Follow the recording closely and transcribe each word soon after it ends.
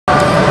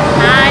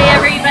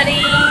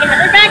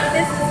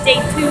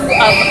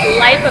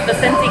life of a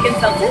Scentsy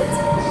consultant.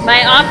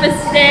 My office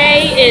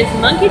today is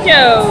Monkey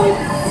Joe's.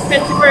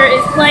 Christopher is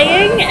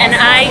playing, and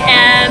I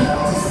am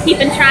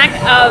keeping track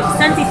of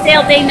Scentsy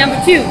Sale day number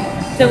 2.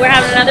 So we're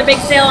having another big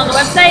sale on the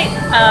website.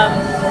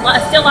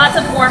 Still lots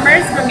of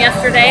warmers from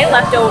yesterday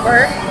left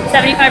over,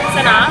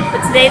 75% off.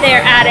 But today they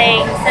are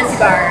adding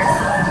Scentsy bars,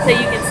 so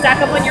you can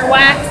stock up on your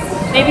wax.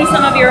 Maybe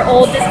some of your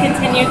old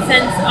discontinued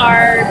scents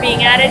are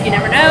being added. You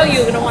never know.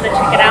 You're going to want to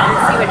check it out and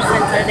see which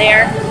scents are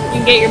there.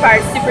 You can get your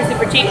bars super,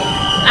 super cheap.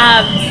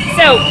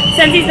 So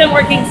Scentsy's been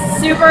working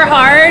super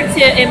hard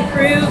to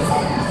improve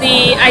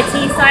the IT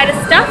side of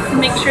stuff to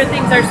make sure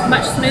things are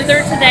much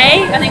smoother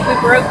today. I think we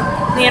broke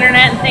the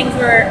internet and things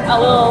were a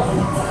little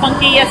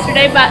funky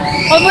yesterday, but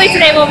hopefully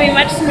today will be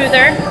much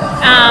smoother.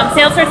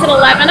 Sale starts at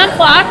 11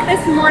 o'clock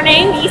this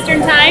morning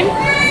Eastern time,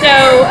 so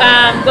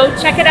go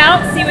check it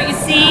out, see what you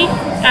see.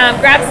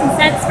 Grab some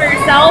scents for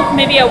yourself,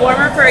 maybe a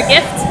warmer for a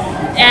gift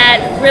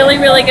at really,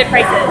 really good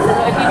prices.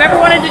 If you've ever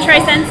wanted to try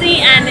Scentsy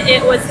and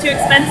it was too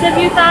expensive,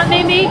 you thought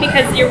maybe,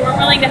 because you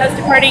weren't willing to host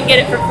a party and get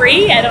it for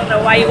free, I don't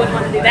know why you wouldn't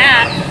want to do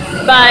that.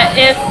 But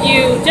if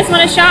you just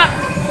want to shop,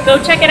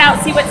 go check it out,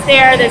 see what's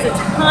there. There's a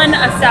ton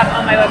of stuff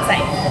on my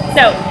website.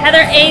 So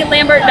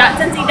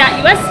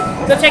heatheralambert.scentsy.us,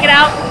 go check it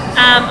out.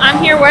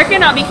 I'm here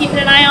working. I'll be keeping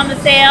an eye on the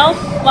sale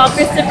while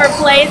Christopher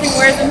plays and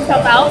wears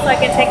himself out so I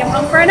can take him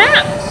home for a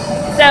nap.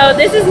 So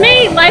this is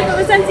me, life of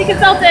a Scentsy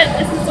consultant.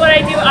 This is what I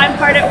do. I'm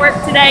hard at work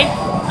today.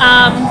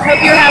 Hope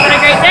you're having a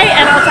great day,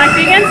 and I'll talk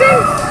to you again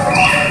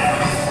soon.